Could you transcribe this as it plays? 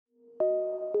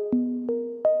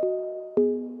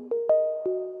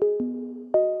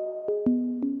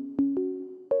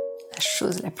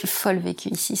chose la plus folle vécue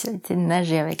ici, ça a été de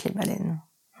nager avec les baleines.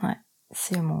 Ouais,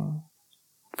 c'est mon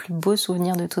plus beau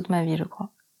souvenir de toute ma vie, je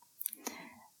crois.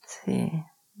 C'est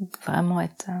vraiment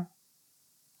être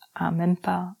à même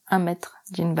pas 1 mètre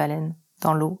d'une baleine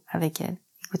dans l'eau avec elle,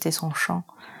 écouter son chant,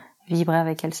 vibrer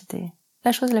avec elle, c'était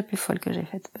la chose la plus folle que j'ai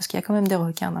faite, parce qu'il y a quand même des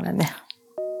requins dans la mer.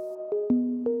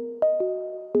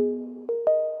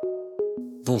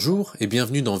 Bonjour et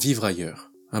bienvenue dans Vivre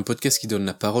ailleurs, un podcast qui donne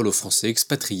la parole aux Français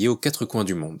expatriés aux 4 coins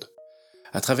du monde.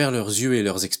 À travers leurs yeux et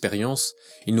leurs expériences,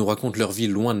 ils nous racontent leur vie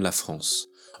loin de la France.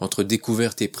 Entre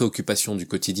découvertes et préoccupations du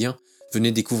quotidien,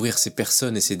 venez découvrir ces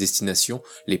personnes et ces destinations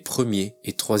les 1er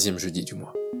et 3e jeudis du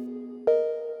mois.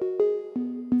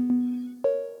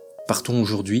 Partons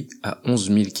aujourd'hui à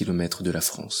 11 000 km de la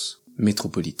France,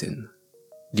 métropolitaine.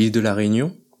 L'île de la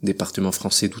Réunion, département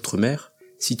français d'outre-mer,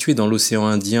 située dans l'océan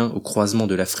Indien au croisement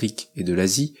de l'Afrique et de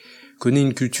l'Asie, connaît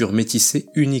une culture métissée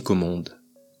unique au monde.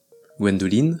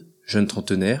 Gwendoline, jeune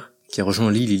trentenaire, qui a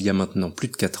rejoint l'île il y a maintenant plus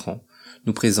de 4 ans,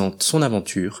 nous présente son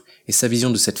aventure et sa vision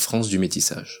de cette France du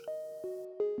métissage.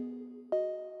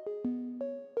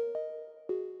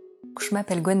 Je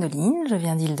m'appelle Gwendoline, je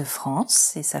viens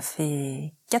d'Île-de-France et ça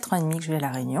fait 4 ans et demi que je vais à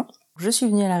La Réunion. Je suis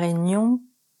venue à La Réunion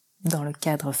dans le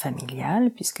cadre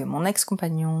familial puisque mon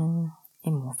ex-compagnon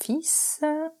et mon fils,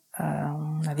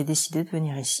 on avait décidé de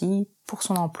venir ici pour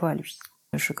son emploi à lui.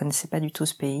 Je connaissais pas du tout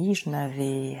ce pays, je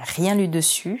n'avais rien lu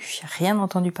dessus, rien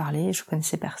entendu parler, je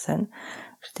connaissais personne.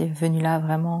 J'étais venue là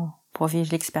vraiment pour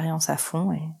vivre l'expérience à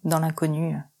fond et dans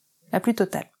l'inconnu la plus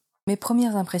totale. Mes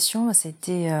premières impressions,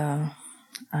 c'était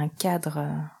un cadre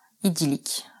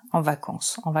idyllique, en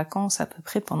vacances à peu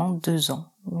près pendant 2 ans,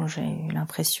 où j'ai eu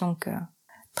l'impression que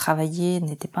travailler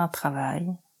n'était pas un travail.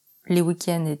 Les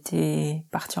week-ends étaient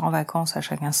partir en vacances à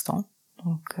chaque instant,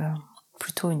 donc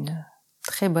plutôt une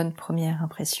très bonne première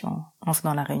impression en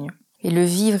venant à La Réunion. Et le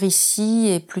vivre ici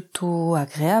est plutôt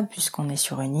agréable puisqu'on est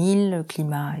sur une île, le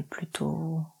climat est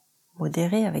plutôt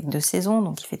modéré avec 2 saisons,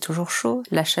 donc il fait toujours chaud.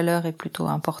 La chaleur est plutôt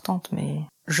importante, mais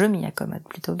je m'y accommode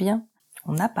plutôt bien.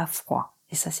 On n'a pas froid,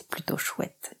 et ça c'est plutôt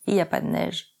chouette. Et il n'y a pas de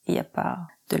neige, et il n'y a pas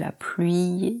de la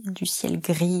pluie, du ciel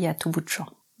gris à tout bout de champ.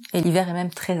 Et l'hiver est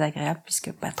même très agréable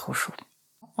puisque pas trop chaud.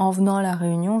 En venant à La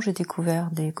Réunion, j'ai découvert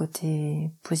des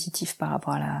côtés positifs par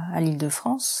rapport à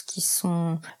l'Île-de-France, qui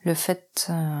sont le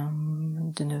fait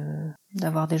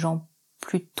d'avoir des gens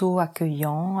plutôt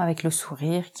accueillants, avec le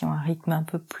sourire, qui ont un rythme un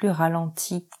peu plus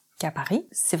ralenti qu'à Paris.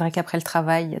 C'est vrai qu'après le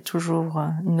travail, il y a toujours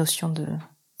une notion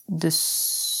de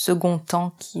second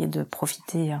temps qui est de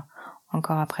profiter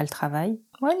encore après le travail.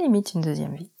 Ouais, limite une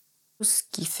deuxième vie. Ce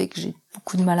qui fait que j'ai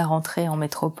beaucoup de mal à rentrer en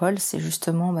métropole, c'est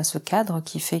justement ce cadre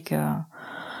qui fait que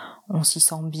on s'y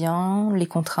sent bien, les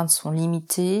contraintes sont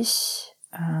limitées,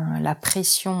 la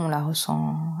pression on la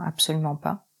ressent absolument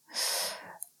pas.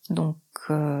 Donc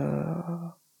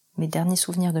mes derniers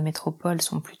souvenirs de métropole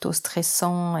sont plutôt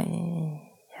stressants et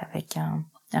avec un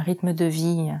rythme de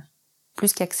vie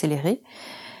plus qu'accéléré,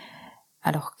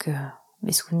 alors que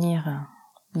mes souvenirs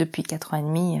depuis 4 ans et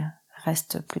demi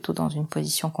restent plutôt dans une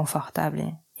position confortable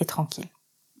et tranquille.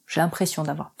 J'ai l'impression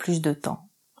d'avoir plus de temps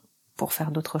pour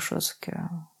faire d'autres choses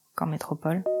qu'en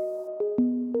métropole.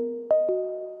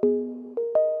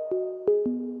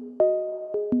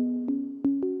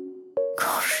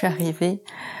 Quand je suis arrivée,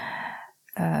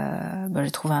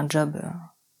 j'ai trouvé un job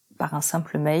par un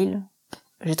simple mail.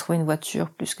 J'ai trouvé une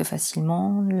voiture plus que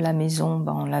facilement. La maison,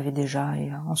 on l'avait déjà.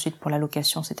 Et ensuite, pour la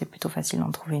location, c'était plutôt facile d'en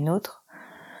trouver une autre.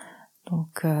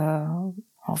 Donc,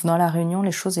 en venant à La Réunion,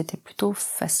 les choses étaient plutôt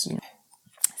faciles.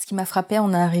 Ce qui m'a frappé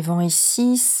en arrivant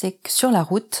ici, c'est que sur la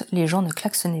route, les gens ne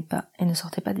klaxonnaient pas et ne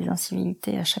sortaient pas des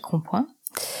incivilités à chaque rond-point.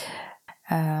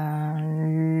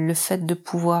 Le fait de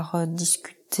pouvoir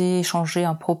discuter, échanger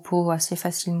un propos assez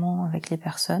facilement avec les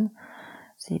personnes,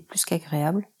 c'est plus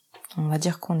qu'agréable. On va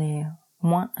dire qu'on est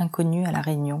moins inconnu à La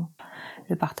Réunion.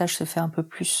 Le partage se fait un peu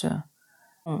plus...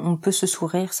 On peut se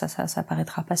sourire, ça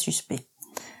paraîtra pas suspect.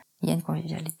 Il y a une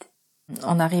convivialité.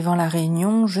 En arrivant à La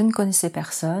Réunion, je ne connaissais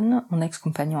personne. Mon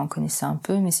ex-compagnon en connaissait un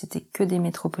peu, mais c'était que des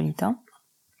métropolitains.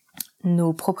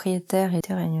 Nos propriétaires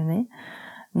étaient réunionnais.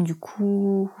 Du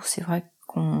coup, c'est vrai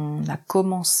qu'on a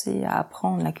commencé à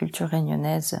apprendre la culture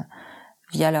réunionnaise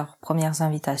via leurs premières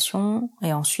invitations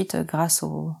et ensuite grâce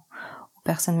aux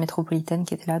personnes métropolitaines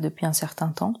qui étaient là depuis un certain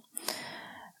temps.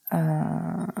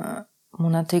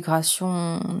 Mon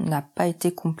intégration n'a pas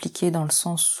été compliquée dans le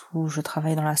sens où je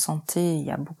travaille dans la santé, il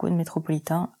y a beaucoup de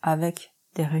métropolitains avec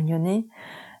des réunionnais,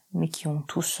 mais qui ont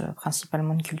tous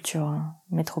principalement une culture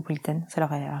métropolitaine. Ça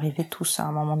leur est arrivé tous à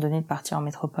un moment donné de partir en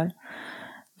métropole.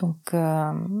 Donc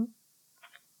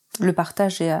Le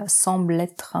partage semble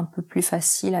être un peu plus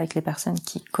facile avec les personnes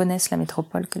qui connaissent la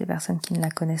métropole que les personnes qui ne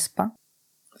la connaissent pas.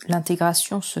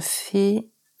 L'intégration se fait,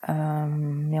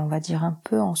 mais on va dire un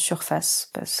peu en surface,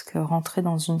 parce que rentrer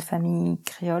dans une famille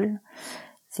créole,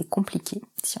 c'est compliqué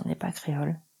si on n'est pas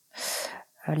créole.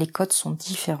 Les codes sont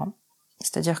différents.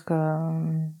 C'est-à-dire que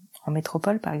en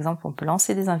métropole, par exemple, on peut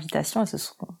lancer des invitations et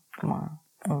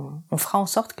on fera en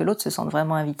sorte que l'autre se sente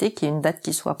vraiment invité, qu'il y ait une date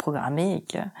qui soit programmée et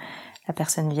que la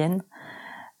personne vienne.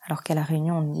 Alors qu'à la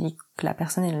réunion, on dit que la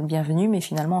personne est le bienvenu, mais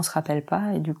finalement on se rappelle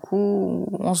pas et du coup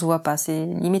on se voit pas. C'est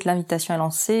limite l'invitation est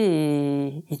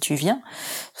lancée et tu viens.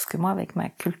 Parce que moi, avec ma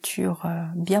culture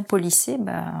bien polissée,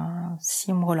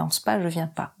 si on me relance pas, je viens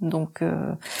pas. Donc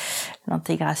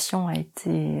l'intégration a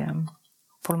été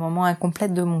pour le moment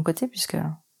incomplète de mon côté, puisque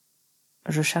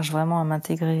je cherche vraiment à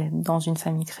m'intégrer dans une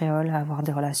famille créole, à avoir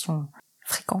des relations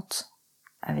fréquentes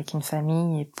avec une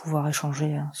famille et pouvoir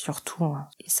échanger sur tout.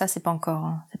 Et ça, c'est pas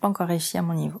encore réussi à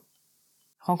mon niveau.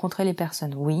 Rencontrer les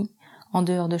personnes, oui. En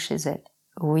dehors de chez elles,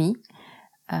 oui.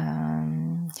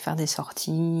 Faire des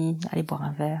sorties, aller boire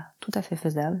un verre, tout à fait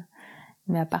faisable.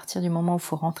 Mais à partir du moment où il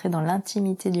faut rentrer dans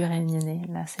l'intimité du Réunionnais,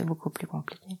 là, c'est beaucoup plus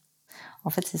compliqué.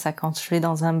 En fait, c'est ça, quand je vais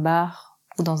dans un bar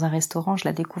ou dans un restaurant, je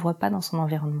la découvre pas dans son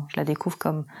environnement. Je la découvre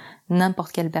comme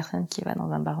n'importe quelle personne qui va dans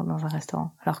un bar ou dans un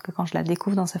restaurant. Alors que quand je la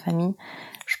découvre dans sa famille,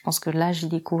 je pense que là, j'y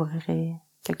découvrirai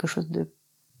quelque chose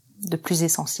de plus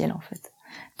essentiel, en fait,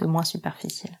 de moins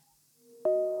superficiel.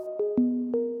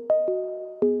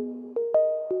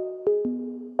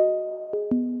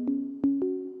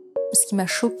 Ce qui m'a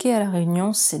choquée à La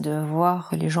Réunion, c'est de voir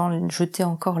les gens jeter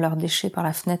encore leurs déchets par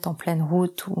la fenêtre en pleine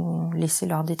route ou laisser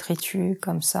leurs détritus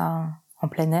comme ça en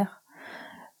plein air.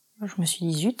 Je me suis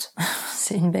dit, zut,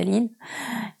 c'est une belle île.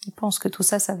 Ils pensent que tout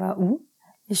ça, ça va où?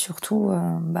 Et surtout,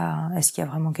 est-ce qu'il y a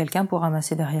vraiment quelqu'un pour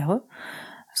ramasser derrière eux?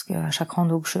 Parce qu'à chaque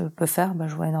rando que je peux faire,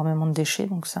 je vois énormément de déchets,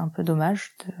 donc c'est un peu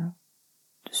dommage de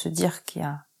se dire qu'il y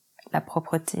a la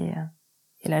propreté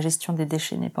et la gestion des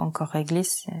déchets n'est pas encore réglée.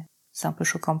 C'est un peu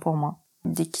choquant pour moi.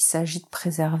 Dès qu'il s'agit de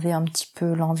préserver un petit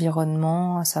peu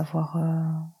l'environnement, à savoir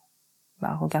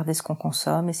regarder ce qu'on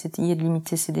consomme, essayer de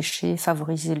limiter ses déchets,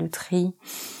 favoriser le tri,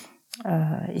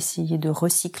 essayer de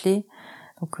recycler.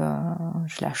 Donc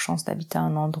j'ai la chance d'habiter à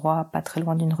un endroit pas très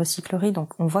loin d'une recyclerie,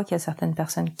 donc on voit qu'il y a certaines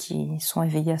personnes qui sont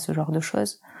éveillées à ce genre de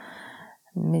choses,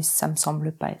 mais ça me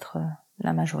semble pas être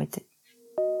la majorité.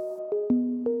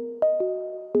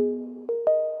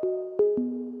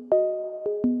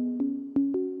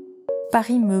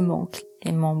 Paris me manque.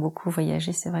 Aimant beaucoup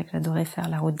voyager, c'est vrai que j'adorais faire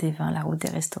la route des vins, la route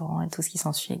des restaurants et tout ce qui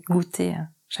s'ensuit, goûter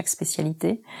chaque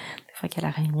spécialité. C'est vrai qu'à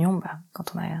La Réunion,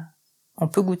 quand on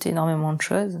peut goûter énormément de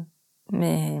choses,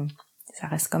 mais ça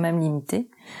reste quand même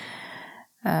limité.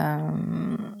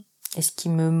 Et ce qui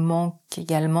me manque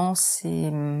également, c'est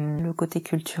le côté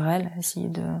culturel, essayer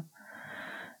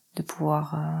de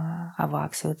pouvoir avoir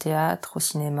accès au théâtre, au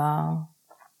cinéma,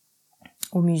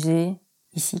 au musée,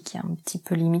 ici qui est un petit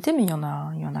peu limité, mais il y en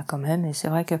a quand même. Et c'est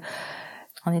vrai que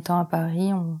en étant à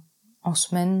Paris, en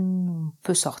semaine, on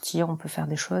peut sortir, on peut faire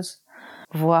des choses,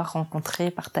 voir,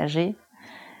 rencontrer, partager.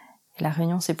 Et La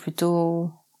Réunion, c'est plutôt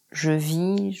je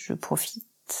vis, je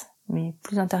profite, mais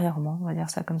plus intérieurement, on va dire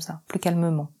ça comme ça, plus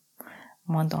calmement,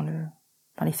 moins dans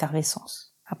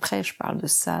l'effervescence. Après, je parle de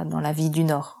ça dans la vie du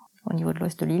Nord. Au niveau de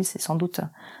l'ouest de l'île, c'est sans doute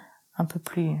un peu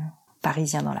plus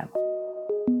parisien dans l'âme.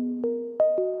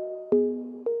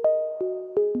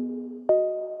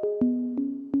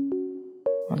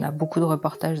 On a beaucoup de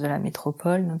reportages de la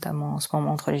métropole, notamment en ce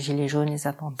moment entre les gilets jaunes, les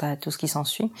attentats, tout ce qui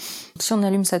s'ensuit. Si on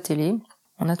allume sa télé,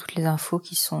 on a toutes les infos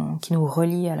qui nous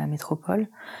relient à la métropole.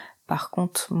 Par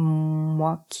contre,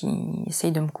 moi qui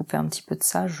essaye de me couper un petit peu de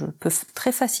ça, je peux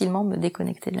très facilement me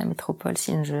déconnecter de la métropole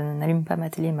si je n'allume pas ma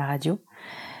télé et ma radio.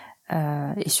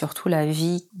 Et surtout, la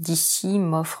vie d'ici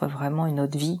m'offre vraiment une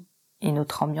autre vie et une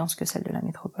autre ambiance que celle de la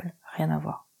métropole. Rien à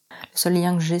voir. Le seul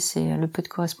lien que j'ai, c'est le peu de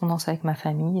correspondance avec ma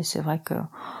famille, et c'est vrai que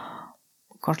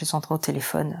quand je les entends au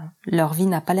téléphone, leur vie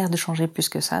n'a pas l'air de changer plus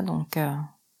que ça, donc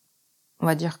on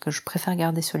va dire que je préfère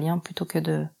garder ce lien plutôt que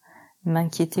de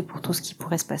m'inquiéter pour tout ce qui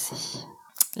pourrait se passer.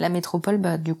 La métropole,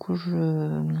 du coup,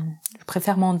 je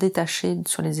préfère m'en détacher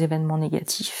sur les événements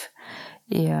négatifs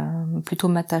et plutôt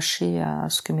m'attacher à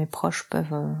ce que mes proches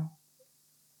peuvent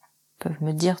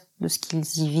me dire de ce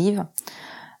qu'ils y vivent.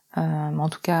 Mais en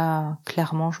tout cas,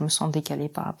 clairement, je me sens décalée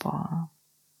par rapport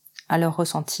à leur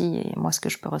ressenti et moi, ce que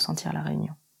je peux ressentir à La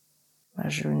Réunion.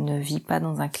 Je ne vis pas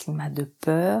dans un climat de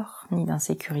peur ni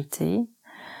d'insécurité.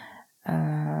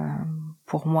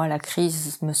 Pour moi, la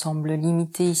crise me semble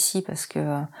limitée ici parce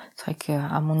que c'est vrai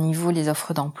qu'à mon niveau, les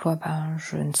offres d'emploi,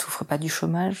 je ne souffre pas du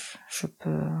chômage. Je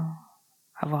peux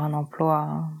avoir un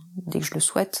emploi dès que je le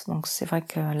souhaite. Donc c'est vrai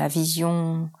que la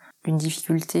vision d'une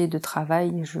difficulté de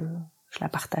travail, je la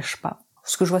partage pas.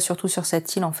 Ce que je vois surtout sur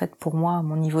cette île, en fait, pour moi,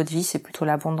 mon niveau de vie, c'est plutôt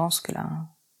l'abondance que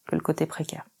le côté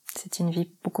précaire. C'est une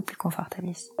vie beaucoup plus confortable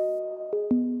ici.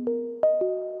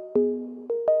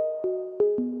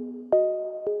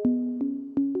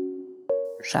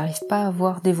 J'arrive pas à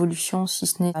voir d'évolution si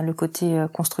ce n'est le côté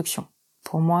construction.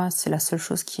 Pour moi, c'est la seule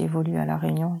chose qui évolue à La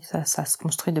Réunion. Ça se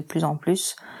construit de plus en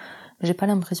plus. J'ai pas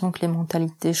l'impression que les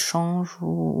mentalités changent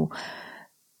ou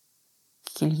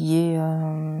qu'il y ait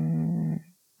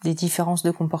des différences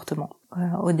de comportement.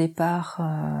 Au départ,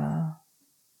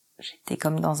 j'étais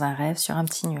comme dans un rêve sur un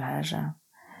petit nuage,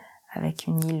 avec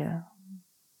une île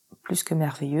plus que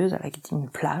merveilleuse, avec une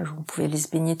plage où on pouvait aller se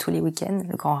baigner tous les week-ends,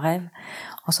 le grand rêve.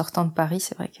 En sortant de Paris,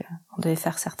 c'est vrai qu'on devait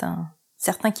faire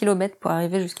certains kilomètres pour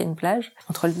arriver jusqu'à une plage.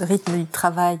 Entre le rythme du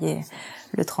travail et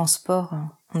le transport,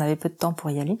 on avait peu de temps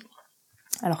pour y aller.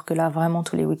 Alors que là, vraiment,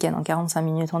 tous les week-ends, en 45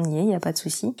 minutes, on y est, il n'y a pas de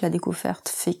souci. La découverte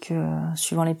fait que,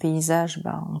 suivant les paysages,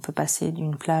 on peut passer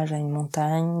d'une plage à une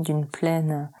montagne, d'une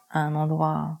plaine à un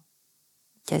endroit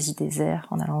quasi désert,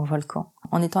 en allant au volcan.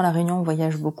 En étant à La Réunion, on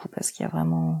voyage beaucoup, parce qu'il y a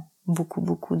vraiment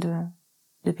beaucoup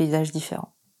de paysages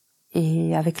différents.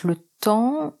 Et avec le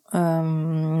temps,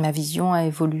 ma vision a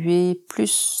évolué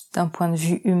plus d'un point de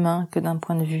vue humain que d'un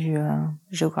point de vue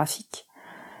géographique.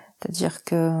 C'est-à-dire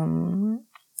que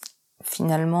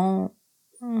finalement,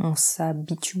 on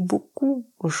s'habitue beaucoup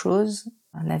aux choses.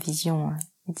 La vision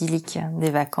idyllique des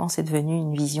vacances est devenue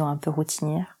une vision un peu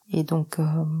routinière. Et donc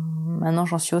maintenant,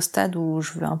 j'en suis au stade où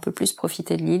je veux un peu plus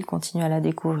profiter de l'île, continuer à la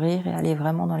découvrir et aller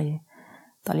vraiment dans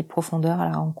les profondeurs à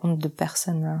la rencontre de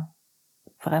personnes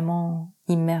vraiment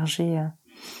immergées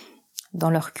dans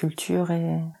leur culture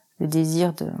et le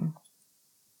désir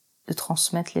de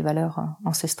transmettre les valeurs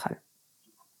ancestrales.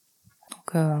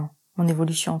 Donc mon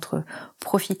évolution entre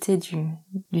profiter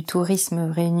du tourisme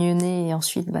réunionnais et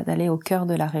ensuite d'aller au cœur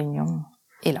de la Réunion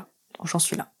est là. Donc j'en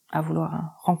suis là, à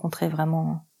vouloir rencontrer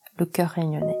vraiment le cœur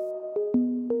réunionnais.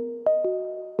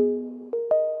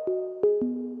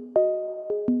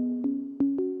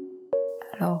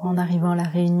 Alors en arrivant à la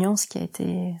Réunion, ce qui a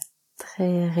été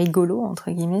très rigolo,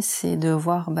 entre guillemets, c'est de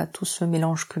voir tout ce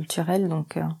mélange culturel,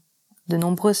 donc de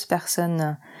nombreuses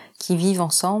personnes qui vivent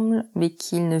ensemble, mais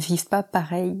qui ne vivent pas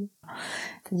pareil.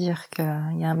 C'est-à-dire qu'il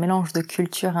y a un mélange de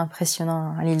cultures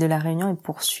impressionnant à l'île de la Réunion, et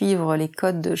pour suivre les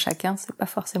codes de chacun, c'est pas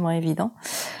forcément évident.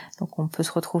 Donc on peut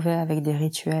se retrouver avec des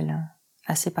rituels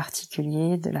assez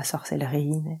particuliers, de la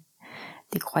sorcellerie,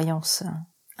 des croyances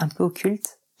un peu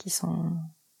occultes qui sont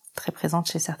très présentes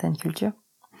chez certaines cultures.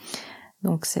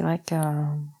 Donc c'est vrai que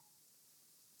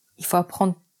il faut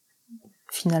apprendre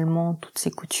finalement toutes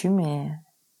ces coutumes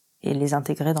et les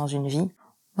intégrer dans une vie.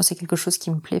 Moi, c'est quelque chose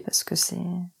qui me plaît parce que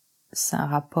c'est un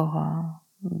rapport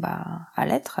à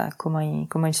l'être, à comment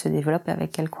il se développe et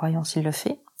avec quelle croyance il le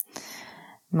fait.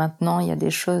 Maintenant, il y a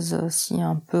des choses aussi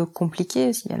un peu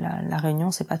compliquées. Il y a la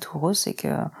Réunion, c'est pas tout rose, c'est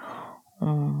que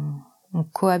on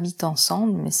cohabite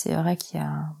ensemble, mais c'est vrai qu'il y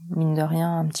a, mine de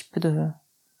rien, un petit peu de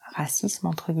racisme,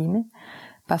 entre guillemets.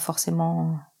 Pas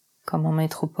forcément comme en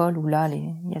métropole, où là,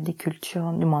 il y a des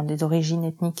cultures, du moins des origines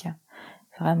ethniques,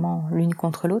 vraiment l'une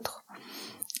contre l'autre.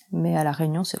 Mais à La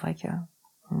Réunion, c'est vrai que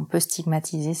on peut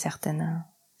stigmatiser certaines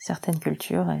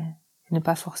cultures et ne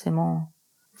pas forcément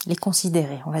les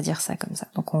considérer, on va dire ça comme ça.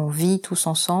 Donc on vit tous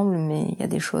ensemble, mais il y a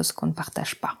des choses qu'on ne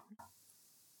partage pas.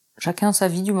 Chacun a sa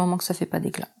vie du moment que ça fait pas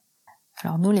d'éclat.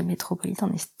 Alors nous, les métropolitains,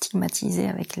 on est stigmatisés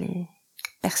avec les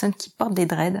personnes qui portent des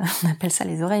dreads, on appelle ça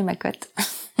les oreilles macottes.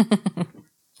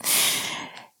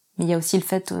 Mais il y a aussi le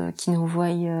fait qu'ils nous voient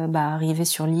arriver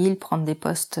sur l'île, prendre des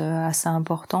postes assez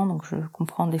importants, donc je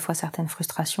comprends des fois certaines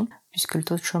frustrations, puisque le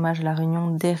taux de chômage à La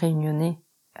Réunion des Réunionnais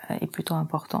est plutôt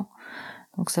important.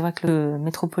 Donc c'est vrai que le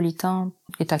métropolitain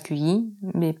est accueilli,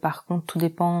 mais par contre tout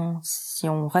dépend, si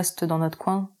on reste dans notre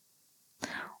coin,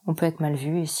 on peut être mal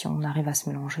vu, et si on arrive à se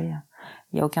mélanger,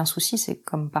 il n'y a aucun souci, c'est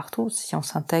comme partout, si on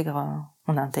s'intègre,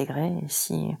 on est intégré, et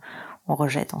si on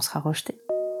rejette, on sera rejeté.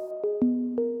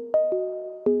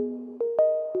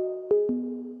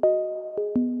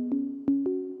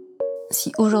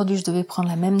 Si aujourd'hui je devais prendre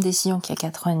la même décision qu'il y a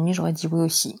 4 ans et demi, j'aurais dit oui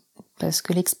aussi. Parce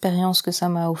que l'expérience que ça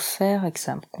m'a offert et que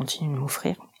ça continue de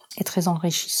m'offrir est très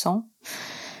enrichissant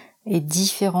et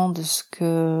différent de ce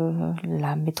que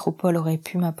la métropole aurait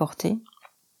pu m'apporter.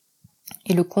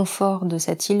 Et le confort de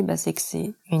cette île, c'est que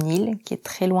c'est une île qui est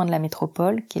très loin de la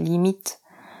métropole, qui est limite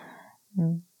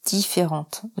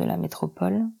différente de la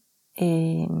métropole.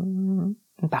 Et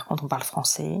par contre, on parle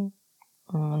français,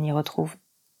 on y retrouve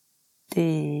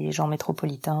des gens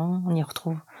métropolitains, on y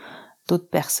retrouve d'autres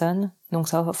personnes. Donc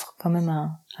ça offre quand même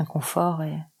un confort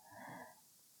et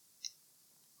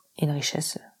une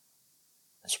richesse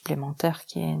supplémentaire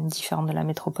qui est différente de la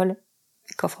métropole,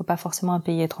 qu'offre pas forcément un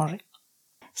pays étranger.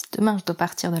 Si demain je dois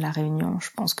partir de la Réunion, je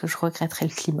pense que je regretterai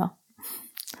le climat.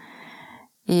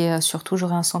 Et surtout,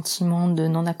 j'aurai un sentiment de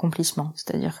non-accomplissement.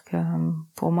 C'est-à-dire que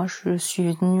pour moi, je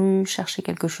suis venue chercher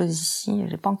quelque chose ici, et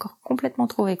j'ai pas encore complètement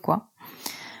trouvé quoi.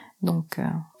 Donc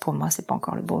pour moi, c'est pas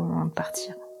encore le bon moment de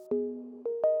partir.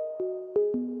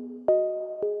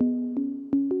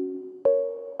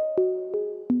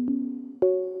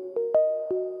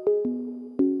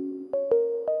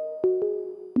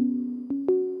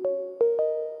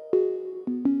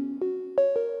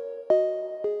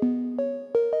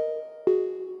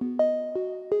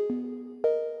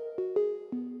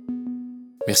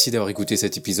 Merci d'avoir écouté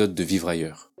cet épisode de Vivre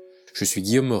ailleurs. Je suis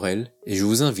Guillaume Morel et je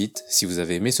vous invite, si vous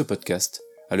avez aimé ce podcast,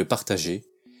 à le partager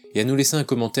et à nous laisser un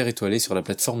commentaire étoilé sur la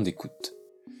plateforme d'écoute.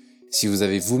 Si vous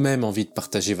avez vous-même envie de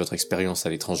partager votre expérience à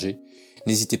l'étranger,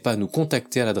 n'hésitez pas à nous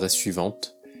contacter à l'adresse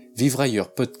suivante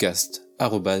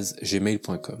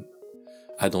vivreailleurpodcast@gmail.com.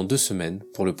 À dans 2 semaines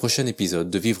pour le prochain épisode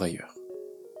de Vivre ailleurs.